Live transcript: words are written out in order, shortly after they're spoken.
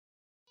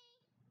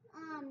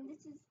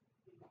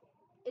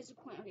It's a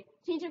point. Okay,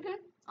 change your turn.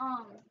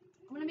 I'm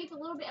gonna make a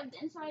little bit of the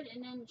inside,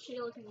 and then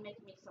Shayla can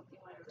make me something,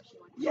 whatever she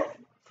wants. Yes.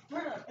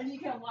 Turn up, and you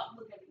can't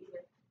look at it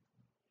either.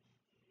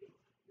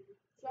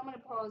 So I'm gonna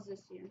pause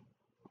this here.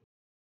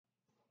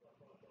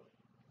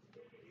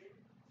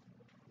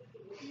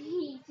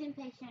 He's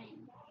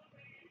impatient.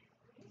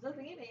 There's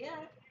nothing in it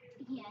yet.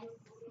 Yes.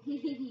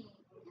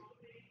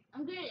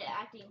 I'm good at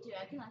acting too.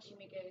 I can actually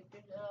make a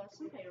good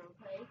senpai role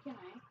play, can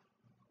I?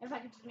 If I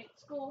could just make the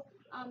school.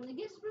 The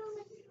guest room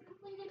is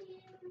completed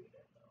here.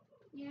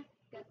 Yeah,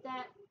 got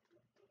that.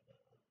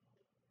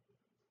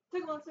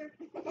 Take one, sir.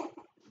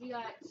 We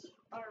got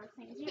our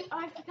things here. Oh,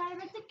 I forgot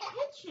about the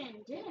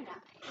kitchen, didn't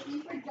I?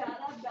 You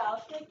forgot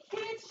about the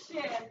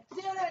kitchen,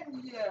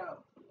 didn't you? Yeah.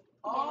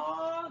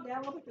 Oh,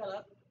 Dad will pick that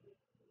up.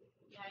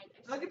 Yeah,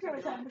 I'll give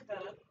Trevor time to pick that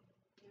up.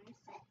 Yeah,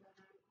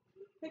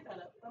 Pick that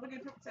up. I'll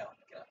give Trevor time to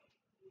pick it up.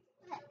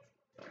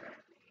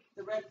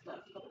 The red stuff.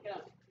 Go pick it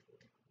up.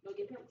 Go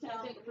get Trevor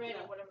time. big red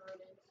or whatever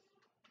it is.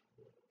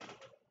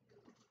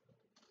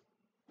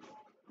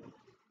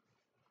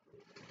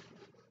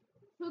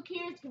 Who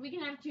cares? Cause we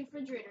can have 2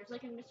 refrigerators,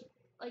 like in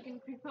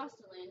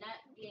Creepasta Land.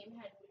 That game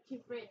had 2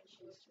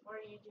 fridges. What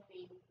are you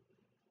doing?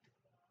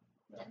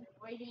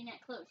 Why are you doing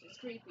that close? It's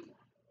creepy.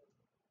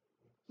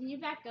 Can you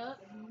back up?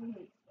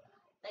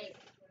 Like,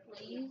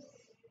 please?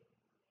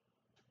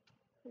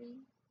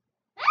 Please?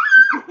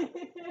 Ah!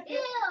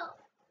 Ew!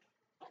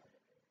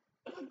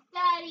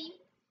 Daddy!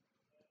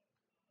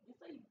 You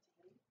say you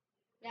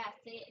Yeah,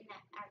 say it in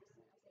that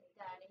accent. I said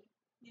daddy.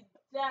 You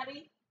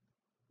daddy.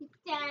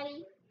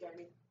 Daddy.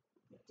 Daddy.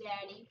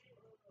 Daddy.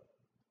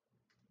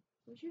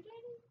 Who's your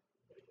daddy?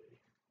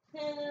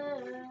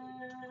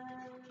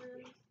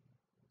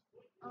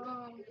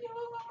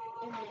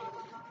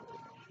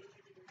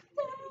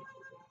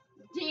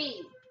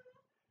 D.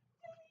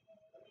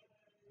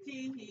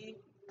 Tee-hee.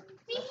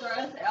 That's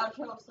the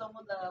outro of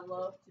someone that I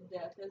love to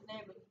death. His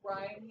name is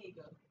Ryan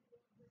Higa.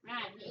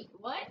 Ryan Higa.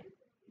 What?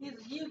 He's a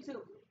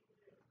YouTuber.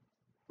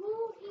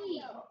 Who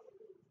he?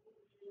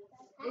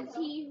 Is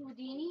he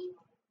Houdini?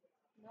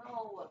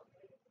 No.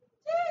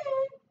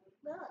 Tee.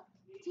 Look.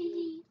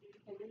 Tee.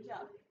 Okay, good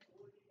job.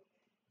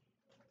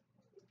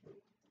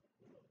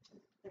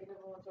 Take it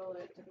up on the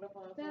toilet. Take it up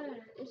on the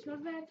toilet. It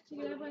smells bad. Take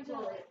it up on the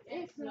toilet.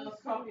 It smells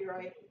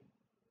copyright.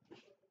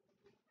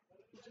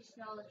 It just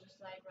smells just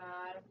like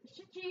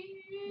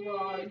fishy. No,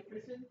 are you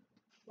fishing?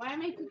 Why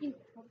am I cooking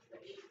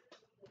fish?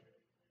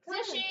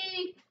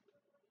 Fishy!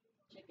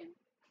 Chicken.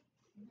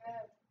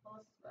 Yeah,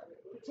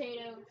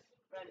 Potatoes.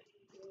 Rabbit.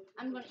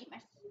 I'm gonna eat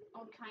my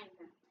own kind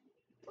apparently.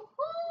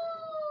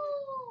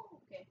 Woohoo!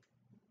 Okay.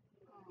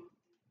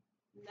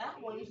 That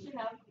one you should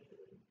have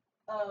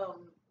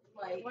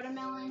like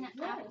watermelon,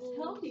 apples.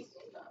 Healthy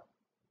stuff.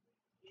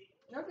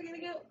 Don't forget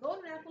to get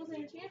golden apples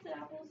and enchanted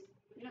apples.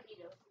 You don't need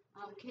those.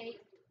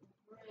 Cake,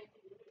 bread,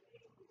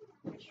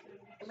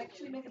 mushrooms. And make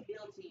sure you make a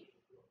BLT.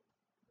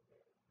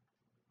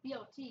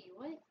 BLT,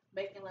 what?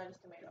 Bacon, lettuce,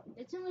 tomato.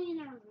 It's only in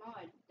our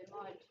mod, the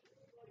mod.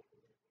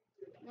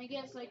 And I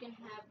guess I can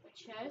have a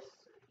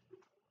chest.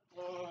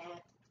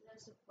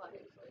 That's a flag.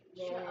 Like,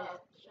 shut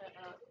up, shut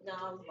up.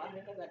 No, I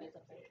think I did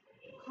something.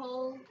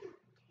 Coal,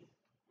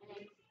 and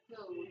then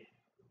food.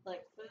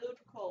 Like food,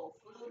 coal,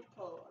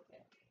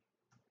 okay.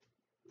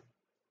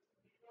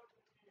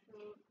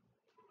 Food.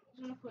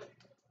 I'm gonna put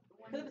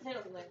one. Put the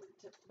potatoes in there.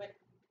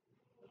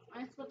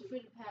 I'm supposed to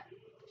put the have so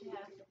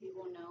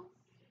people know.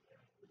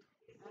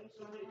 I'm just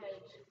gonna go ahead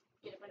and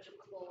get a bunch of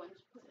coal and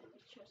just put it in the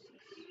chest.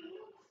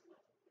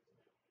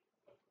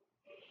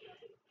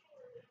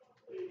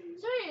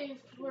 Sorry if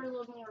we're a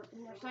little more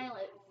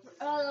silent.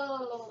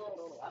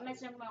 Oh, I'm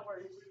messing up my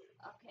words.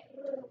 Okay.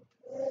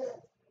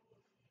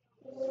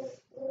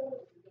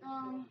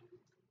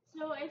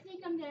 So I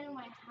think I'm done in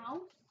my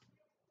house.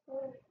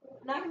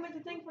 Now I can make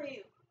the thing for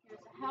you. Here's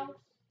a house.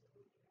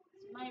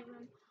 It's my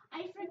room.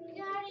 I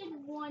forgot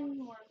one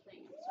more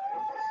thing.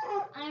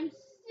 I'm so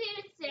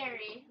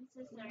sorry. I'm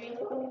so sorry.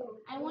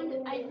 I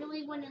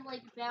really want to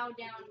like bow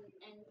down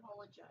and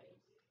apologize.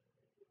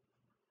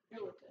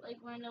 Like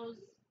one of those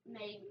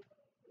made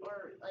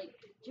or like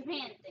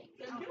Japan things.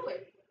 Then do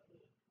it.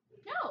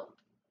 No.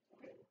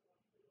 Okay.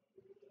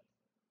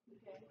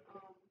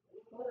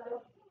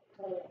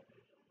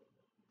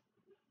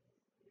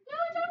 No,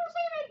 it's auto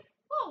saving.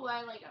 Oh, I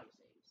like auto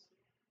saves.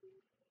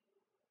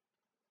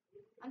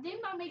 I'm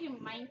thinking about making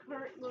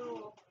minecart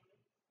little,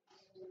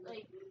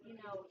 like, you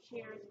know,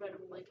 chairs, but I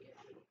don't like it.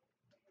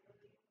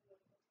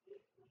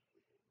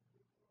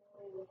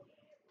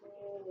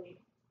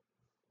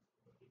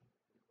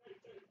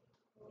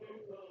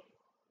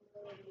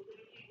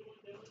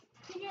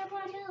 Take it up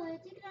my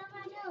toilet, take it up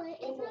my toilet,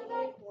 it smells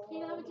bad.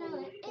 Take it up my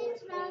toilet, it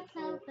smells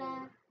so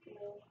bad.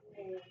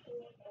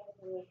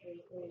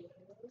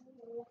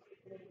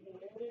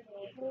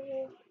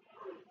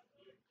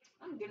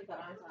 I'm good at that,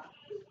 aren't I?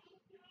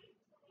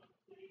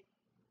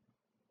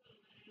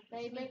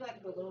 Baby. Make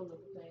like balloons of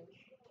things.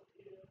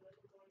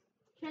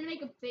 Trying to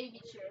make a baby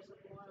chair or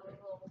something, one of those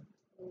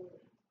little.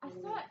 I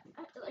thought,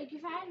 like,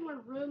 if I had more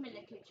room in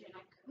the kitchen,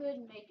 I could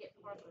make it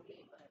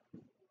properly, but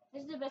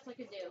This is the best I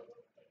could do.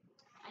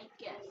 I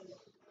guess.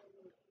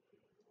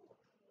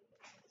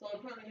 So I'm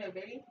probably her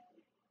baby?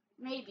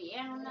 Maybe.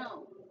 I don't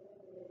know.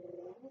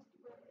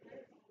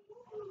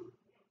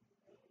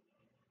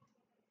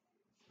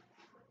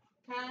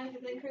 Kind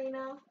of in cream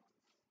now?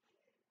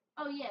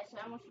 Oh, yes.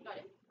 I almost forgot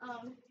it.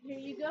 Here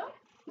you go.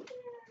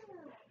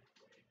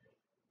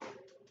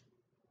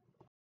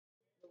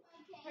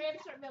 Hurry up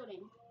and start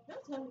building.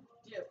 That's him.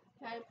 Yeah.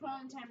 Okay, put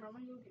on the timer. I'm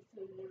going to go get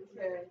food.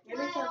 Okay. Give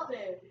me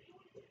something.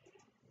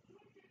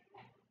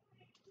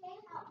 Can you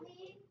help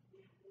me?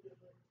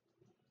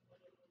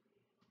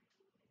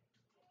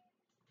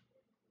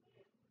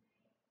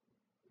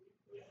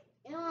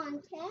 On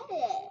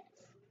cat.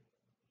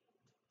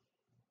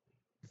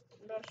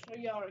 I'm going to show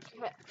y'all our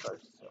cat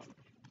first. So.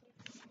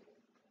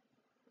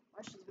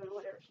 While she's doing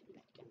whatever she's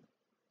making.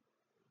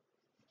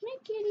 Come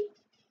here, kitty.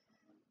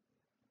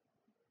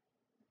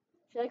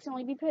 She likes to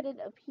only be petted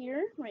up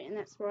here, right in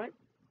that spot.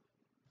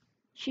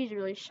 She's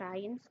really shy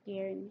and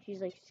scared, and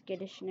she's like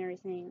skittish and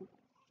everything.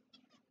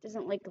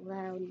 Doesn't like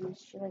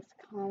loudness. She likes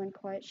calm and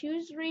quiet. She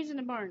was raised in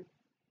a barn,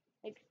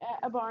 like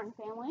a barn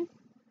family,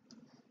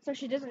 so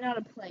she doesn't know how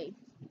to play.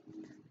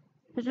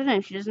 That's her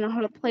name. She doesn't know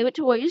how to play with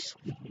toys.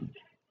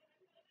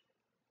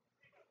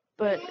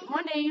 But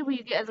one day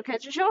we get as a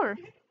cat to show her.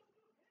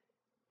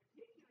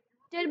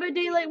 Dead by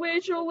Daylight way,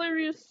 it's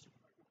hilarious.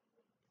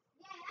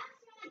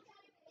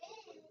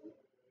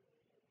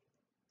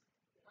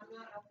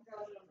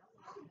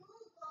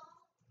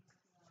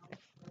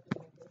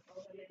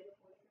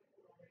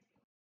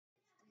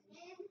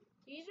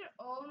 These are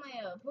all my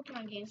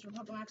Pokemon games from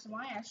Pokemon X and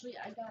Y. Actually,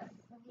 I got.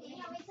 Can you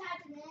help me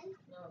type it in?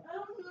 No. I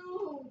don't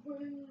know,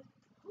 but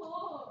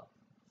oh.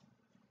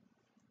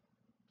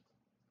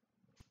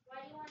 Why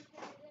do you want to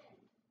type it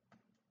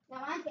in? I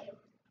want to.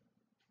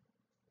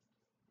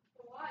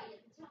 Why? You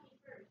have to tell me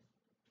first.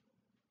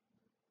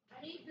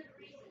 I need good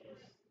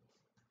reasons.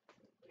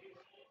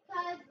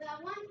 Because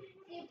I want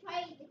to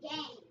play the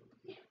game.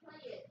 You can't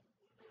play it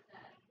like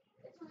that.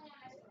 It's only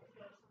on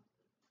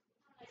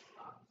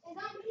Xbox. It's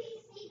on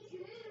PC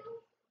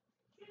too.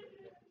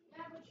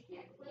 Yeah, but you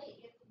can't play it.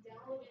 You have to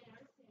download it and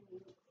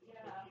everything.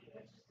 Yeah,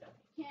 that's just stuff.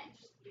 You can't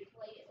just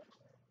play it.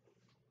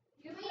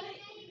 You play it.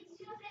 It's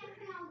just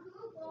everything on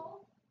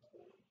Google.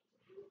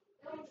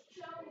 It'll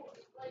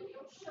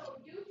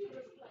show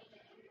YouTubers playing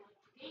it and like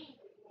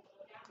games that you won't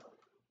download.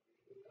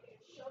 It'll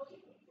show you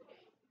the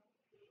game.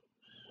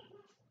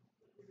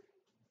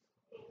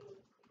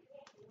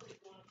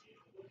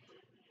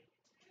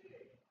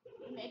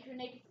 You make her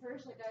naked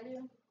first, like I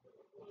do.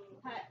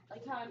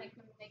 Like how I make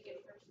them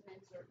naked first and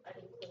then start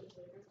adding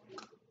clothes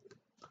later.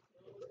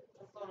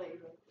 That's not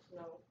even.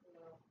 No.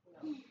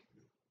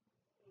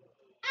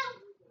 Ow!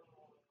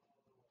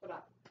 Put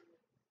up.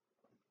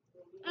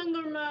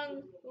 Enderman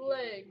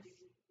legs.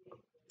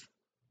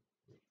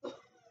 Woo!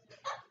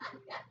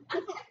 I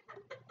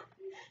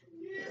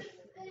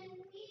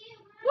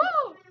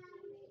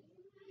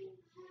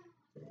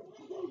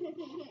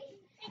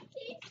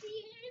can't see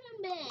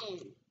Enderman.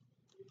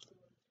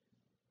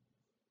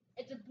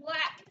 It's a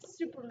black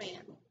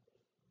Superman.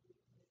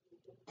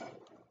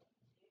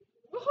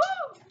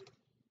 Woohoo!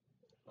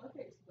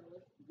 Okay, explain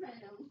it. I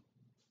know.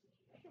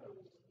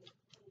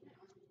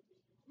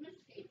 I'm gonna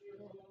skate for a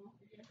little while.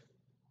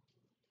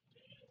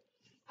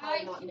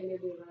 I'm not gonna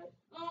do that.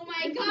 Oh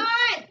my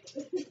god!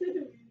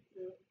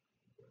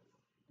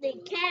 The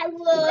cat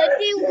will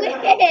do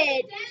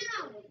it.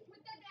 Down!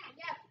 Put that down.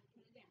 Yeah.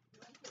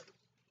 Put it down.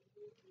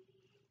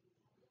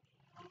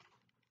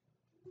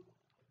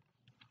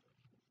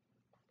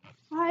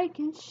 I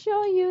can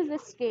show you the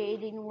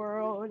skating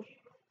world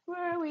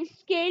where we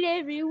skate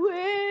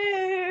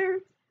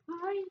everywhere.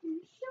 I can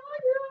show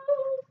you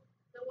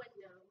the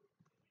window.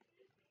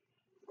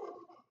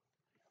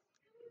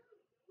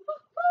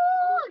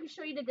 I can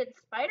show you the dead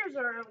spiders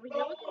are over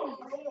here. Look at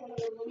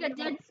these. We got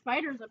dead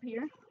spiders up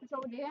here. That's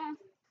all we have.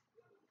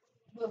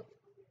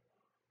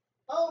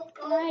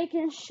 I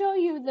can show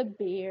you the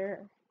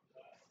beer.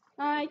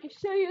 I can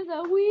show you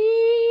the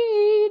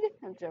weed.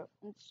 I'm joking.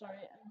 I'm sorry.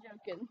 I'm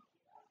joking.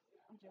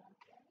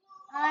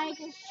 I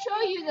can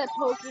show you the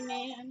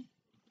Pokemon.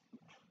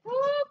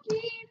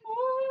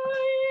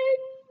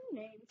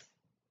 Names.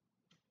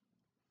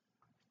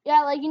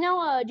 Yeah, like, do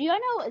you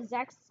know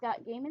Zach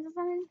Scott Gaming or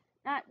something?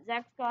 Not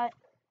Zach Scott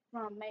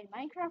from Made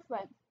Minecraft,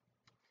 but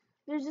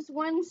there's this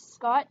one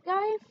Scott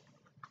guy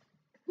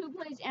who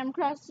plays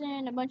Minecraft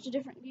in a bunch of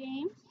different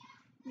games.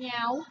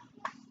 Meow.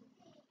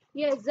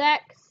 Yeah,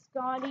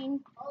 Scott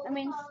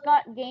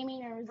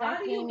Gaming or Zach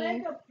How do you Gaming.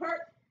 make a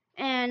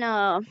And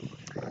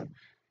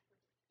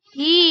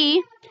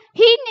he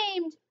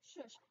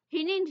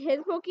named his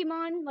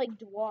Pokemon like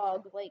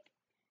Dwog, like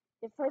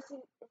the first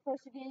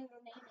beginning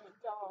of name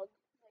it dog,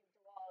 like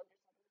Dwog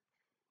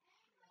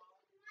or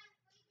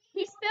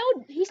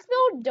something. He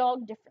spelled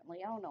dog differently.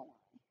 I don't know why.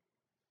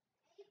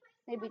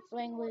 Maybe it's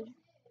language.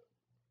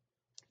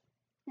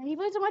 And he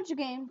plays a bunch of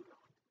games.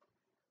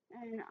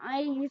 And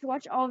I used to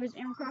watch all of his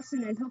Animal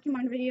Crossing and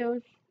Pokemon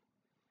videos.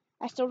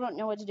 I still don't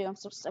know what to do. I'm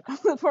still stuck on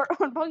the part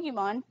on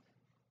Pokemon.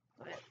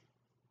 But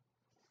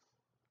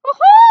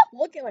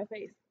Look at my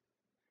face.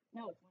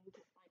 No, it's when you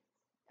put lights.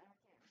 I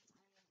don't care.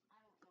 I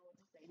don't know what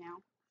to say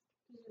now.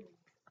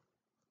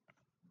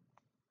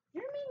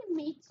 You're mean to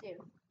me too.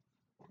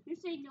 You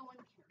say no one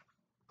cares.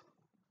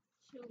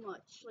 Too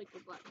much, like the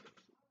black person.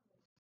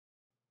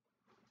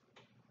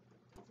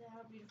 Is that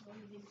how beautiful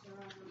these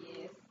are?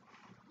 Yes.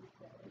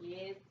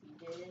 Yes, he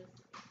does.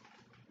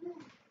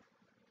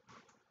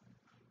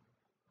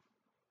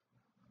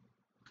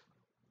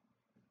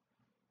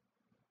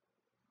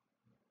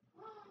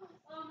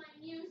 Oh, my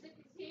music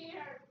is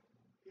here.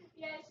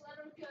 Yes, let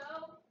him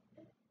go.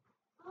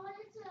 Oh,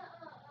 it's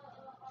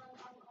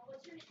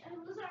what's your name?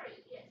 Lazari.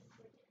 Yes.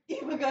 You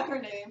forgot her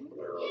name.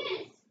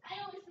 Yes, I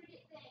always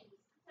forget things.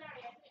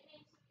 Sorry, I forget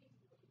names so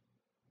easily.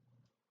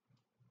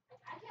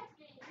 I kept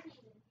forgetting your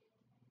name.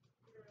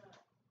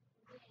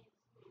 Your name.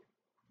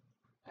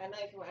 I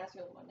know if you ask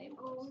me what my name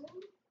was.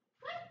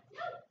 What?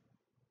 No.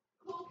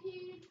 Cool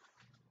kids.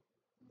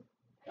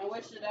 I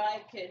wish that I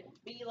could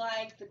be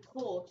like the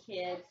cool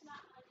kids.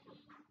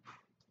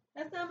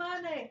 That's not my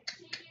name.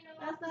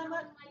 That's not my. That's not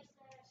my.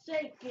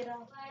 Shake it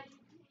off. Glad you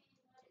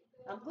came. Let it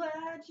go. I'm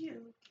glad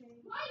you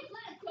came. Why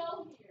let it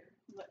go here?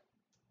 What?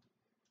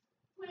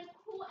 Put a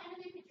cool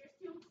enemy picture.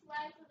 Two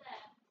flags of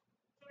that.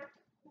 Dark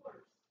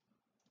horse.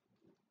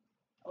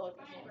 Oh,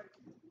 okay.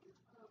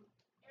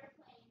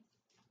 Airplanes.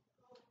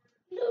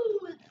 No.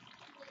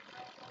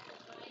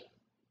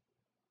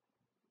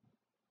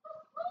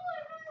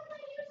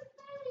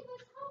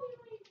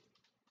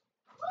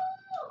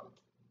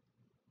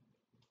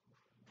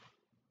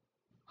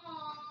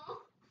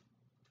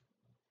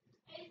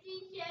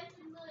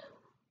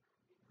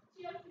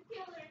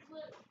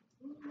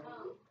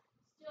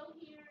 Still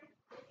here,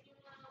 if you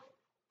know.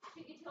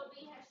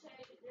 Chickatilby,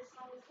 hashtag, this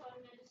song is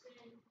called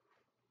Medicine.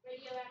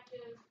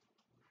 Radioactive.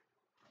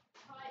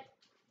 Hot.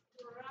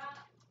 Rock.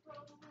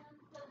 Program.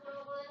 Blah,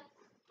 blah, blah. I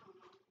don't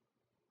know.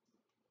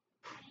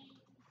 Pain.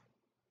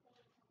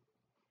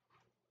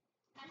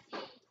 I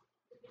see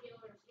the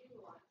videos you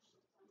watch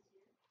sometimes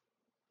here.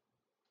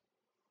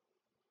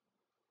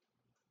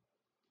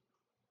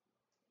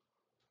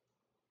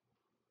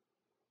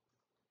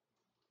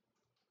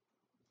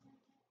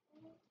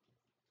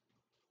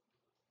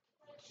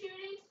 Like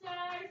shooting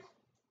stars.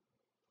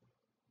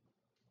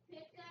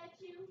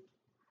 Pikachu.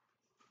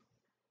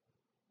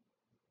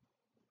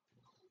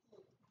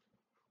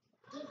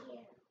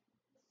 Here.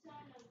 The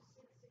son of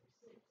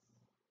 666.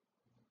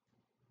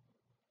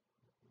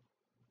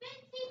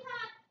 Fancy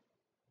Pop.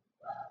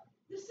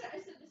 I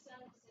said the son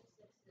of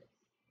 666.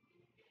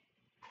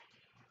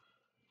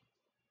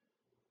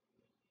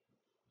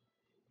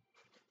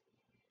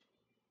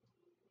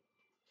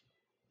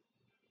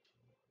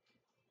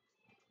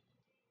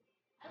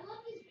 I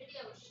love these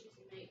videos she's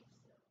made.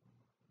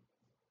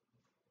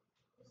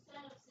 The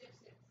son of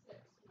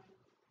 666.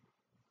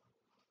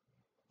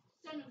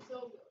 Son of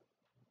Zogo.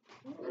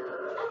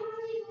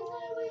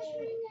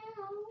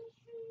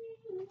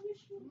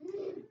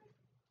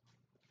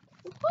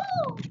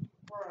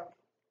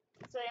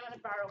 Sorry, I'm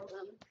gonna borrow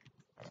them.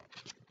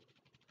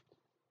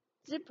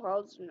 Is it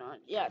paused or not?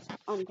 Yes,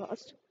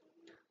 unpaused.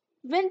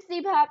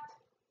 Vincy Pop.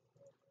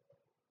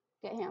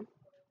 Get him.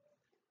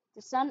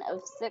 The son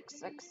of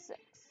 666.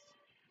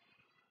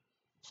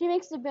 She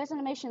makes the best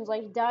animations,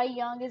 like Die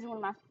Young is one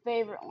of my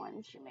favorite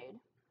ones she made.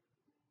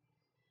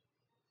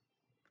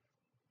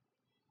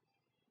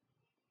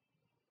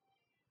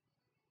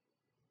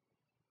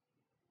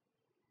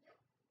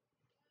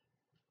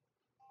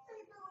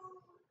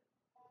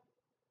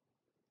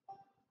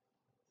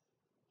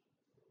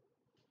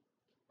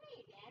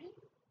 Hey, Daddy.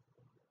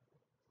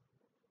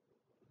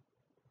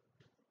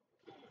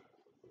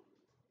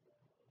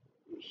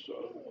 Son,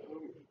 how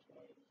many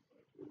times I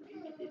told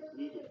you to get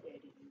rid of that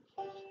useless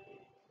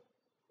thing?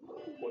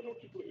 Why don't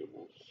you play a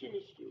more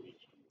sinister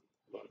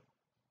instrument,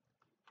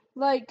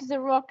 Like the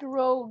rock and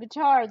roll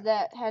guitar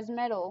that has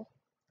metal.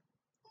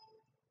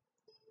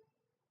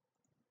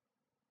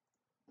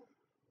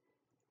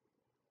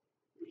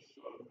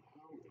 son,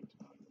 how many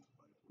times have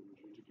I told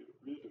you to get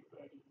rid of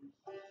that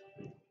useless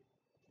thing?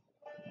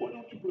 Why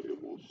don't you play a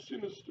more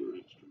sinister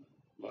instrument,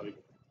 like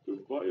the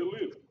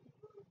violin?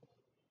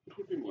 It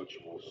would be much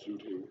more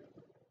suiting.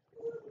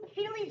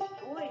 Silly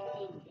story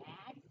thing,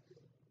 Dad.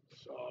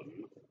 Son,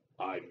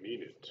 I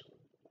mean it.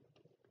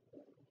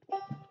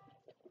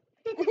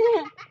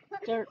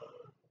 Dirt.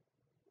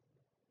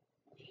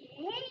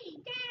 Hey,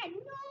 Dad,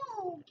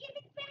 no! Give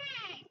it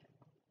back!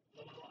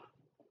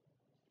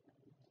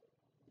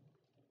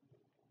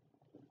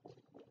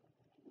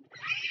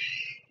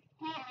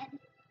 Dad,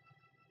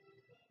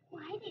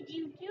 why did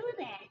you do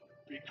that?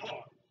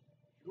 Because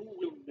you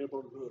will never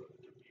learn to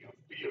be a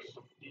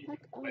fearsome demon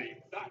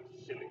playing that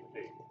silly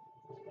thing.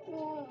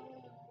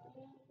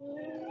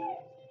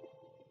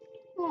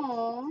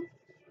 Aww.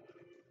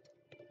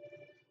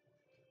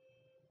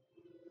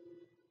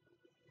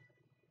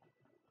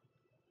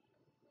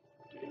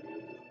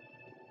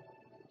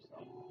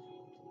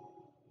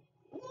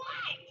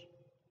 What?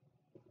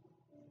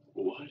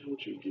 Why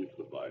don't you give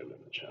the violin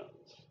a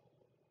chance?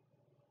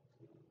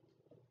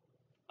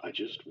 I I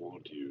just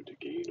want you to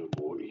gain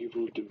a more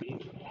evil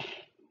demeanor.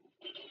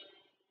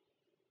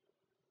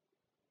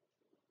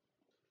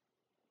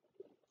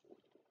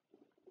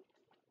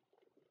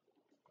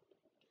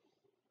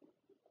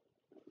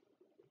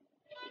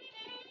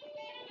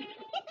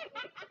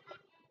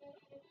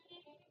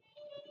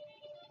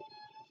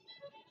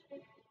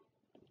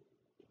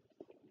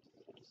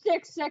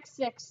 Six, 6,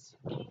 6.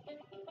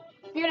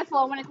 Beautiful.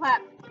 I want to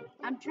clap.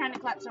 I'm trying to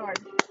clap so hard.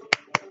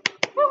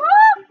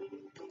 Woohoo!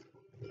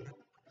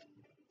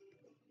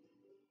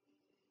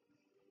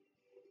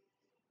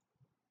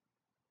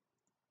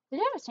 Did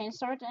it have a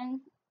sandstorm at the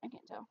end? I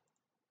can't tell.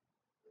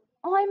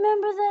 Oh, I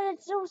remember that.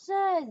 It's so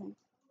sad.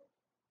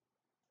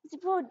 It's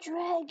about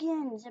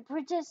dragons. A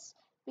princess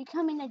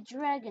becoming a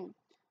dragon.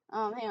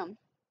 Hang on.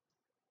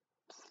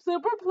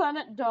 Super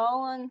Planet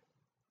Dolan.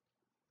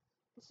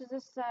 This is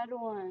a sad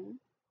one.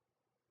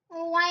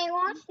 Well, why are you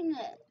watching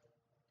it?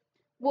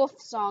 Wolf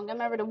song. I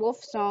remember the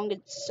wolf song.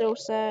 It's so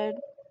sad.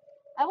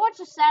 I watch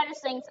the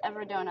saddest things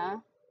ever, don't I?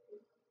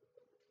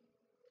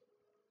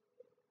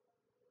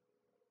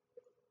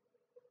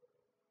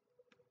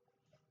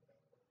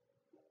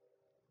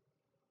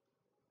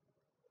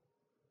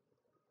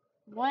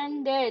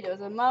 One day there was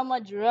a mama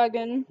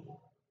dragon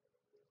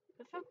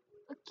with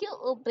a cute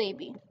little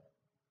baby.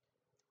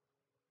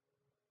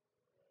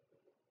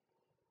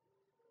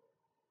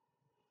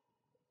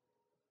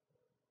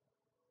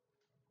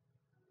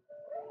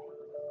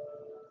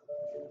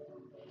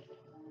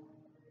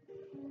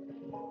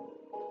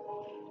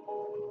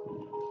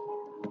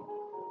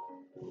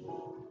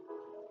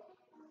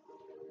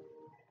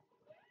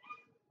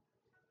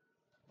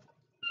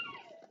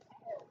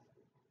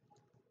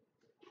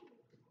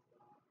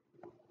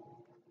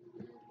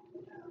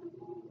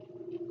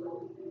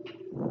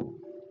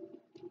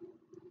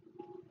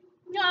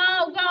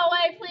 No, go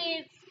away,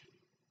 please.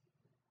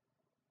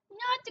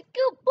 Not the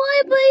cute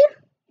baby.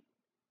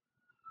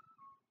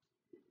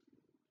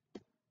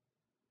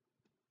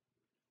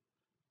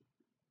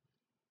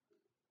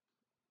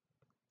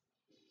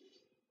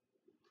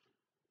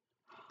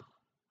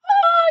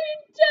 Oh, you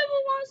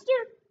devil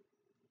monster.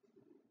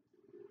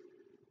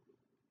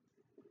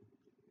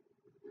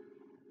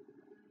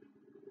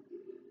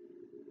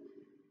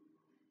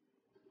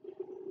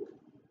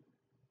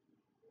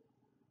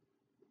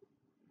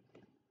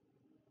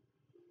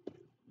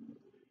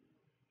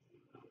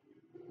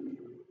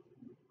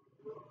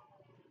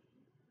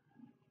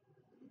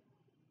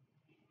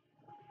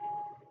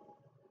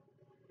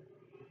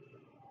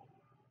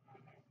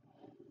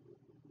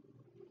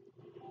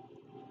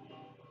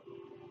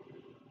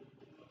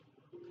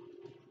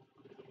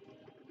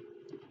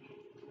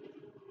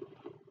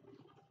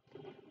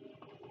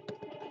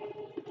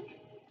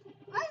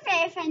 My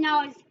favorite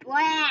now is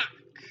black.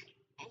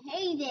 I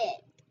hate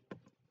it.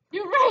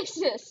 You're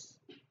racist.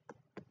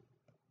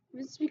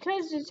 It's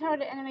because it's how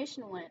the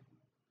animation went.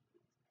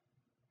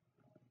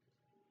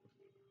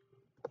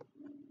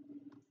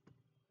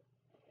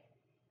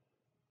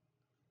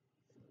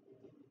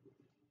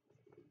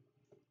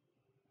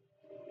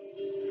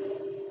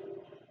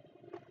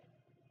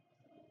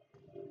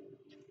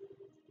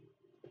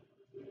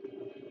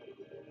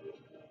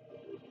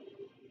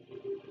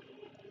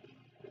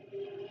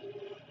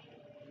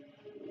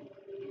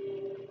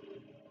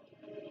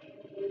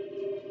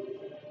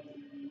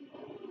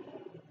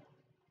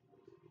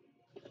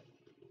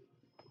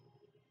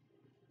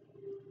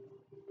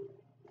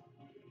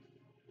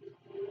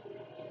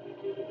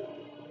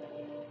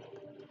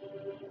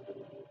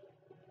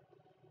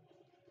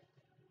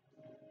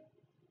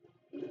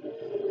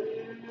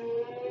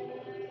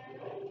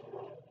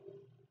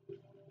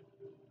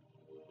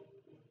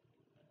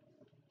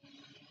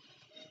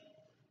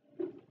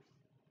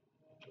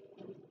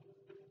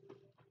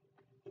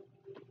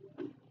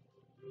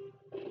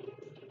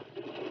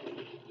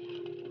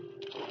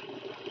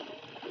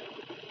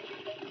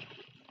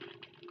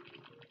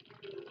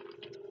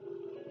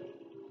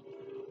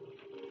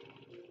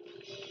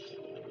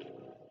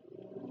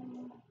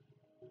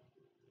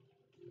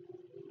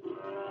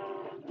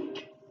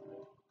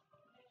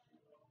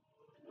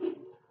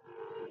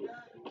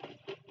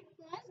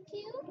 That's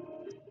cute.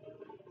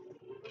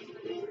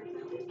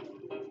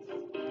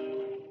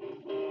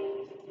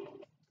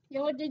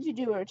 Yeah, what did you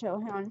do,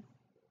 Urto? Hang on.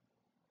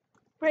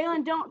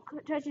 Braylon, don't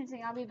touch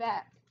anything. I'll be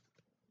back.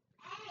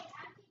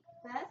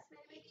 That's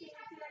baby cute,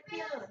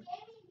 cute.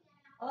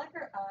 I like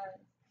her eyes.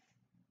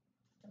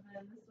 And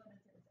then this one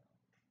is his.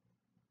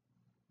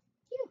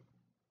 Cute.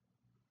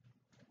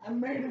 I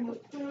made him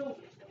with two.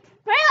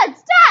 Braylon,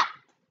 stop!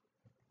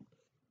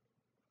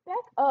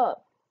 Back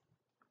up.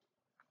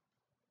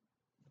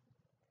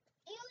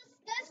 It was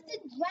just a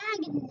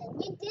dragon.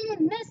 We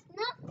didn't miss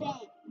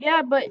nothing.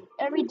 Yeah, but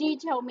every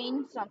detail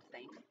means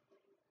something.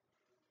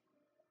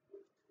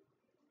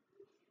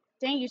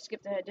 Dang, you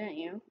skipped ahead, didn't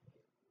you?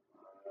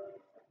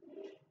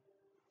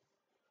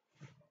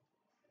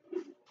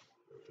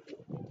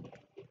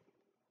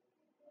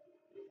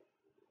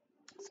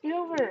 Scoot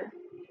over.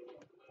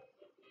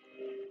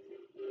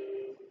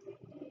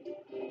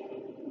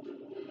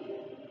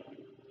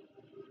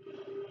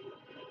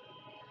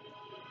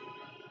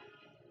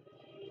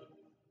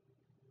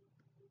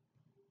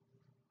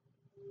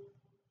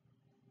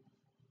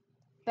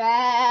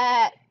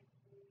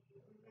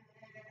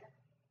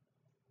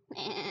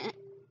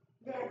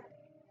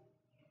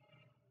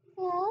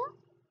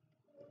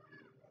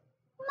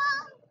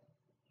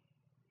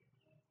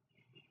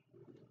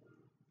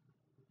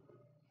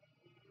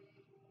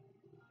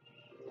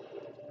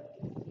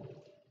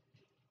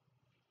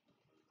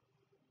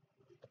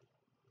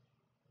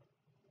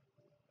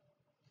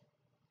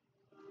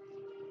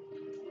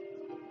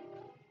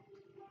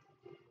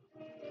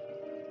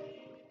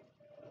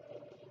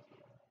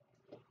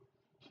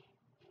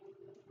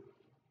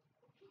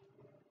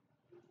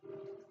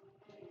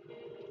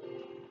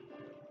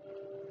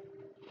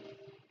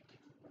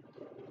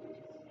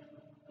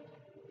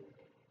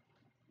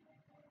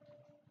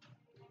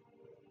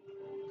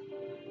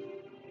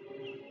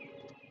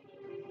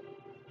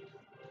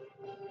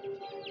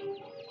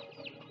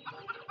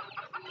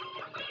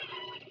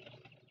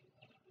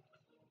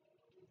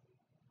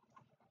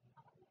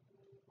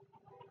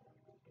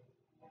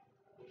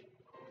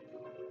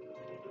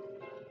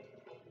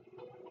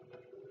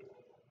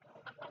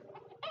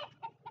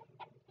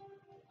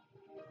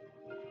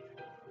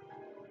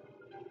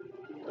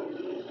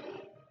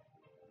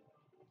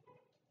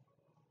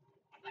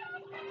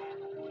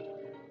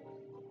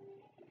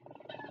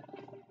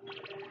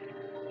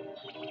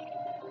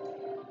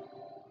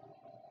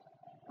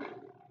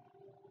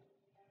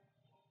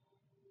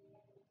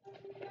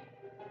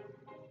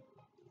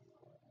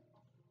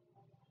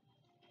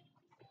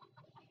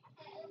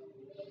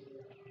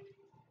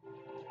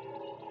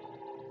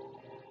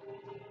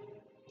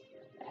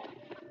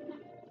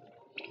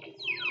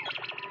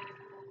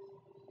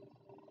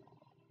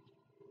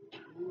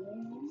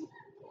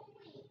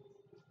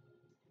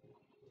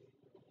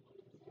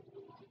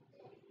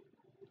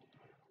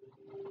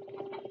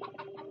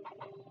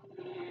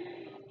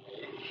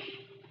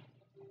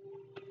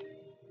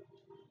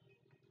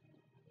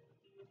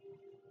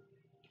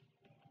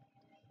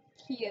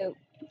 cute.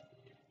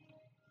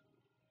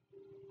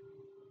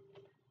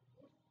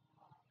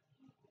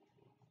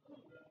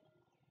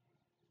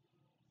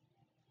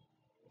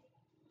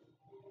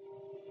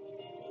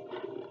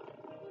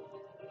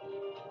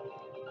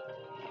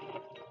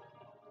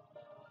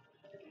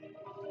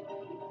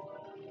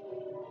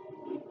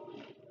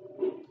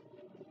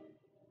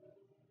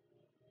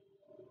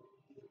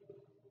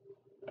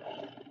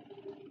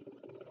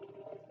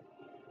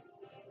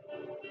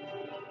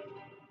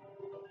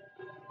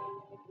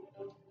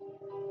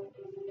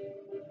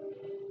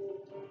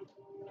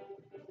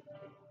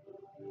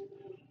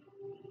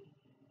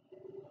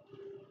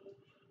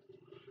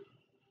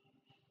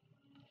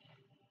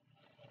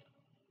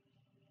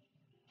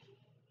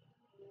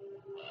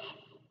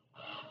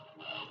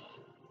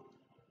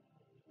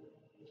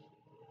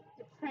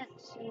 The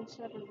prince and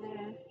stuff over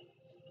there.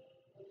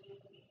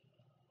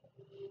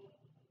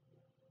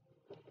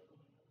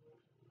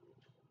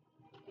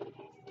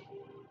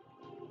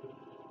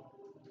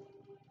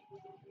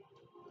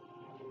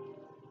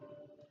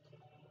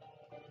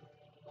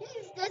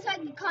 This looks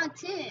like a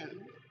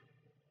cartoon.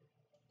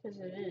 Because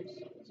it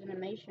is. It's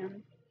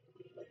animation.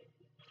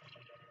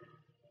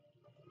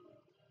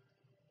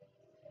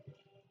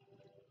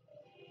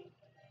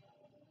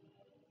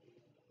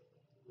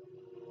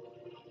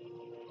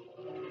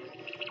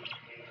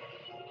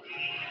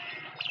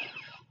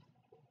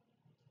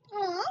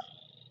 Aw.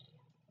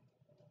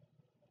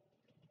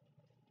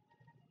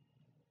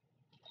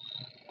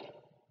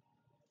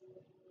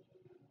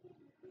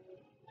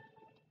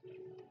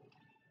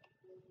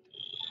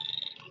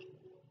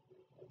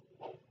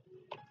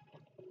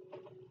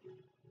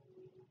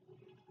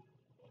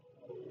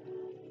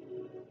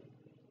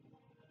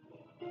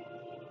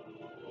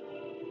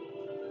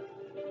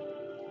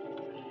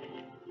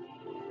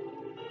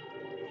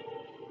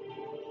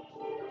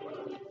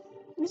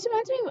 This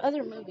reminds me of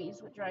other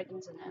movies with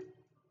dragons in it.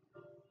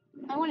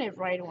 I want to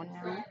write one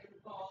now.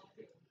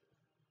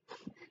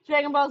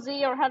 Dragon Ball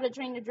Z or How to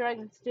Train Your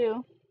Dragons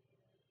too.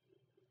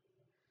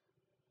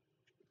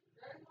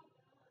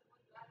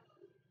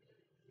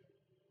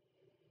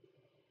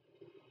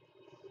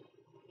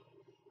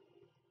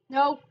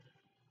 No.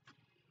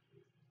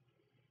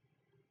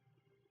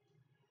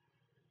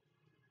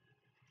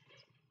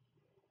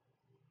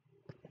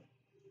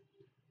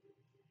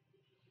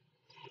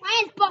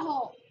 Mine's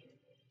butthole.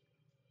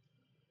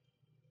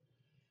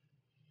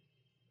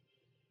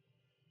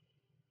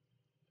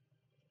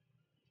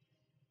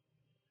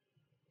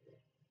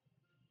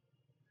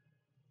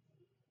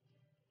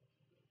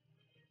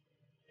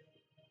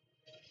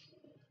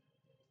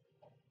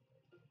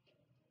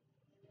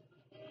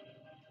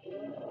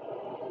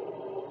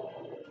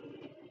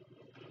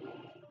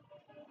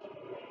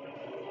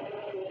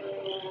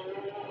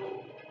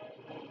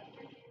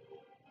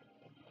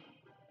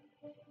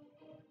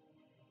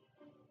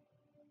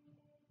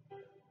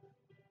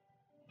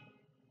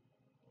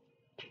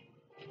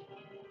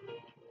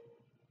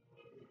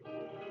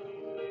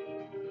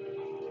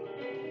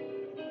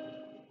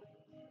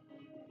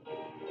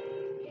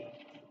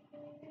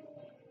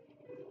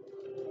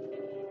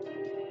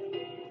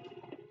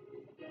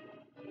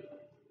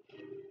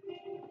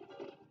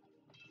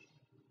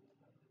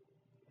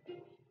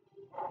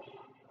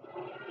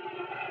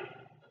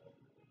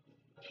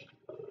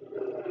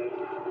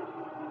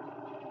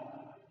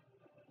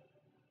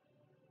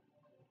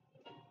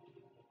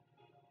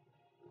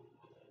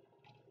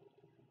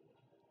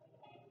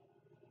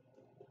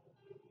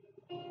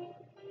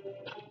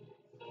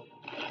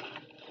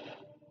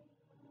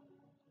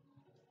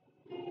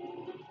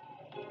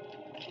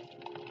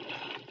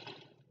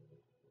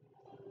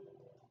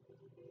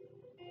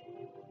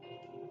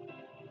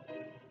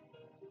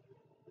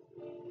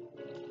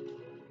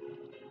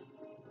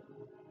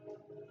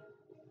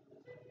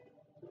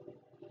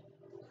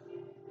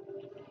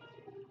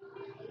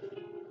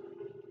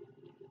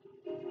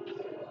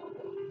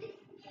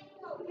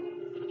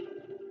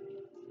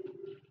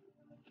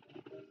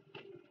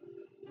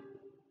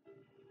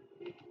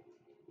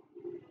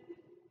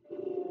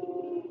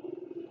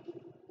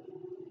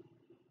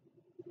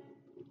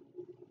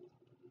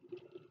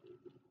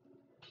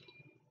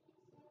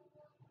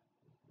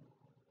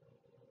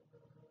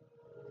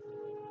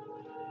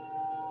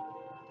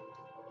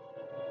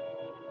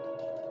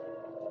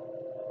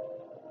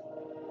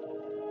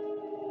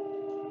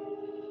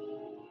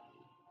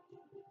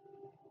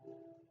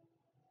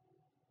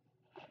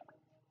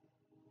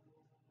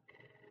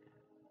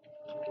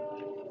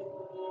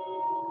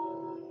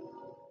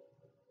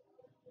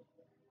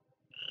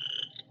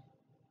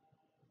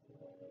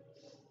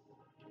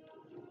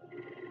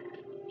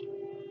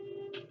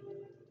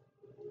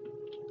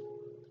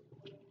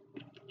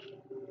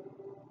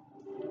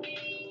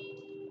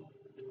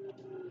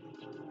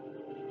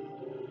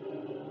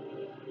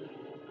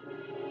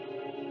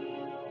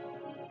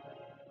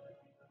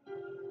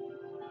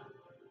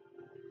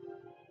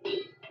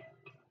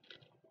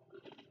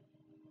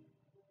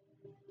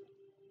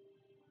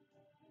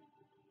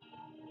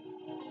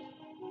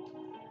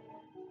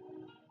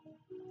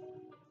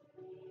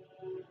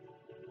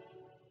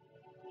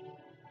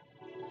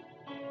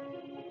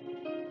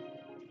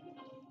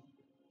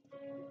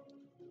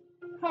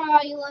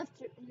 you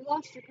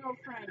lost your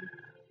girlfriend.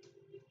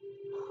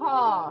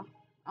 Ha.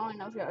 I don't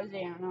know if that was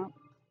there or not.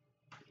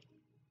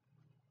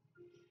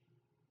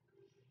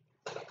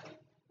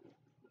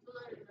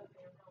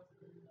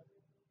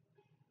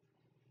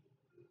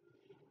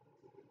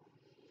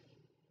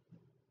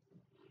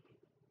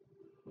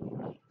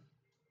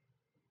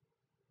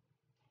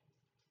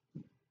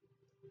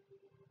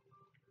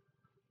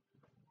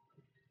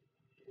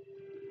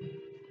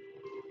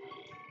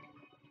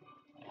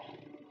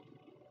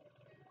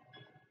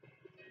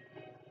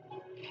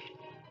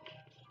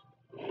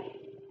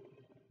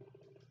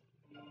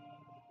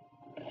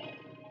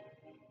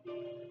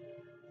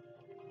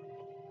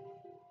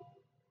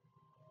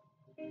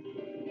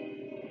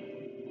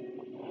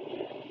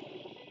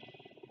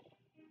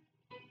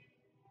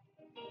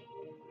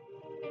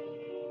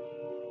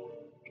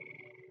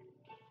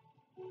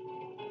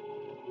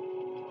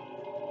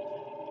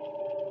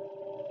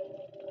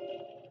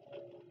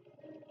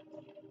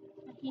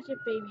 He's a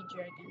baby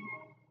dragon.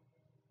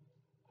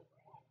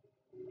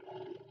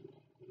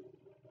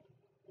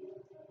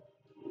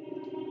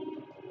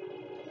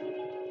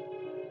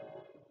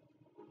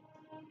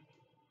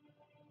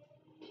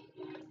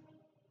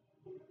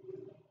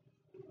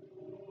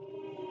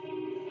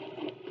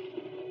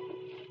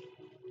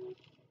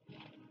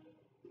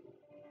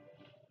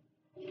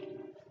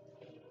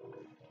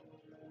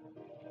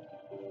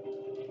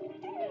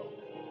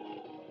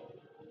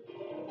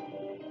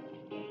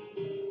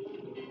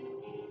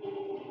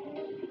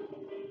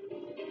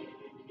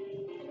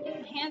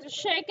 My hands are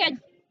shaking.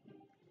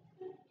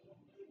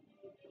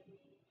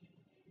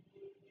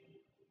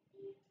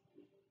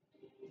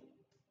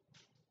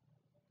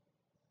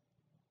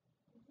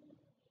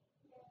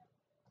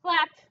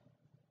 Clap.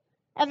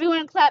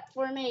 Everyone clap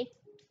for me.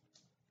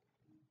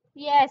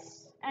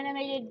 Yes.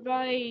 Animated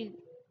by...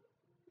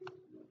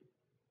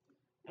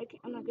 Okay,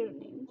 I'm not good at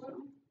names.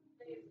 So.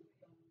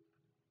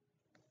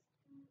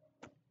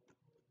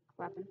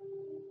 Clapping.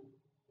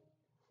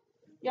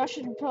 Y'all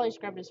should probably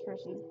describe this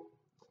person.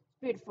 It's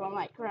beautiful. I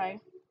might cry.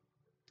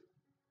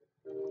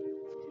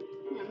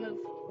 Yeah, move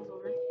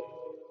over.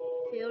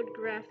 Failed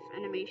graph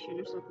animation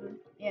or something.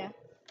 Yeah.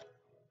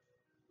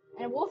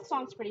 And Wolf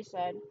song's pretty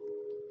sad.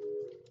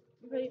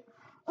 Pretty...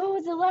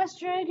 Oh, the last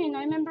dragon.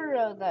 I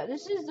remember that.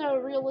 This is a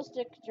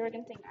realistic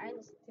dragon thing I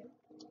listened to.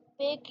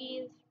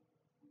 Biggie.